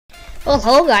Well,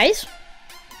 hello guys.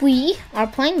 We are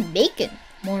playing Bakon.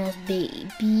 Mono's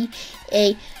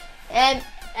B-A-N.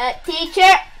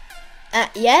 Teacher.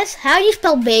 Yes. How do you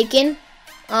spell bacon?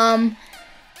 Wait,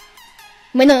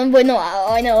 no.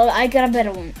 I know. I got a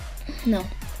better one. No.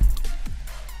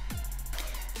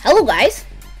 Hello guys.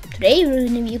 Today we're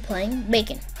gonna be playing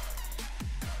Bakon.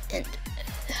 And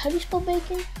how do you spell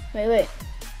bacon? Wait.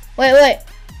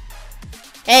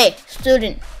 Hey,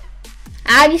 student.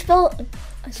 How do you spell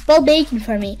bacon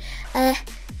for me?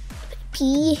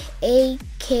 P-A-K-O-N.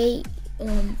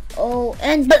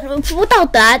 But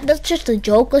without that, that's just a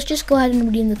joke. Let's just go ahead and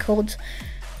redeem the codes.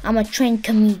 I'm a trained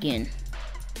comedian.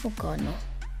 Oh God, no.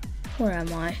 Where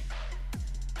am I?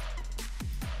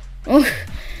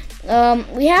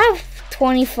 We have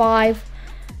 25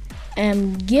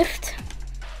 gift.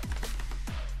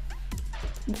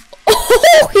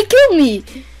 Oh, he killed me.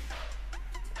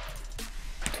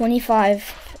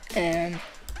 25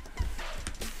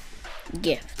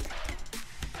 gift.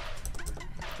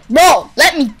 Bro,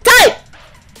 let me type.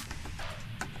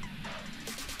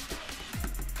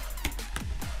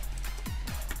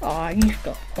 You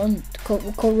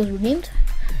the code was redeemed.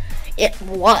 It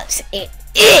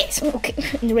is. Okay.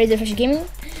 Razorfish Gaming.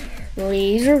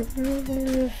 Razorfish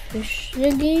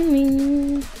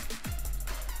Gaming.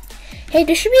 Hey,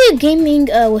 there should be a gaming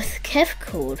with Kev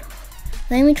code.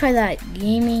 Let me try that.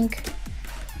 Gaming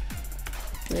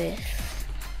with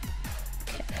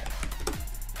Kev.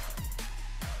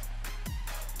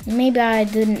 Maybe I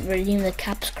didn't redeem the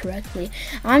caps correctly.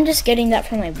 I'm just getting that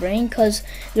from my brain because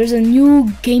there's a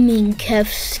new gaming Kev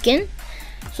skin.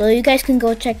 So you guys can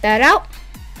go check that out.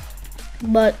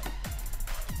 But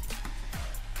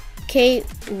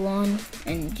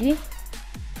K1NG.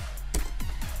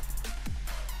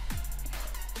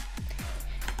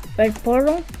 Red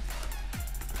Portal.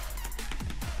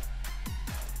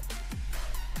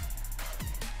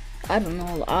 I don't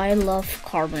know. I love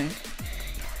carbon.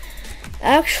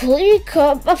 Actually,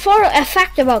 for a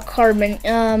fact about carbon,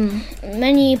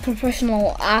 many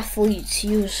professional athletes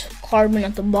use carbon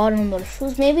at the bottom of their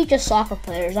shoes. Maybe just soccer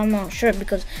players. I'm not sure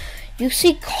because you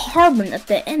see carbon at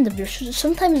the end of your shoes.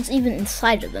 Sometimes it's even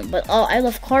inside of them. But I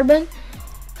love carbon.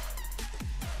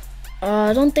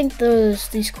 I don't think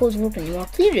these codes work anymore.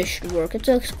 Please it should work. It's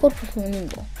a code for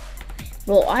Flamingo.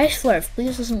 Bro, I swear, if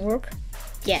please doesn't work,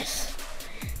 yes.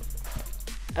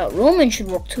 Roman should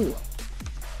work too.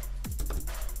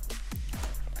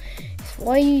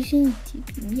 Why are you using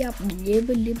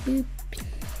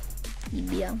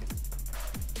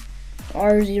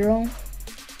R0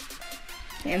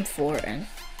 M4N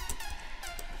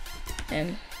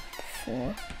M4N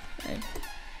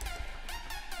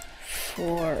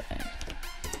 4N.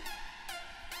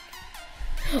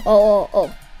 Oh,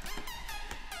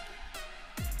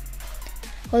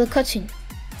 the cutscene.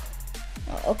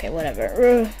 Okay,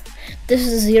 whatever. This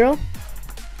is 0.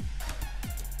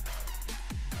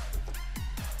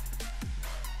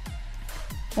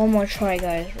 One more try,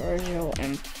 guys. R0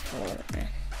 M4N.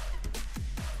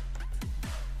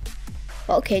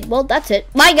 Okay, well, that's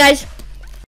it. Bye, guys.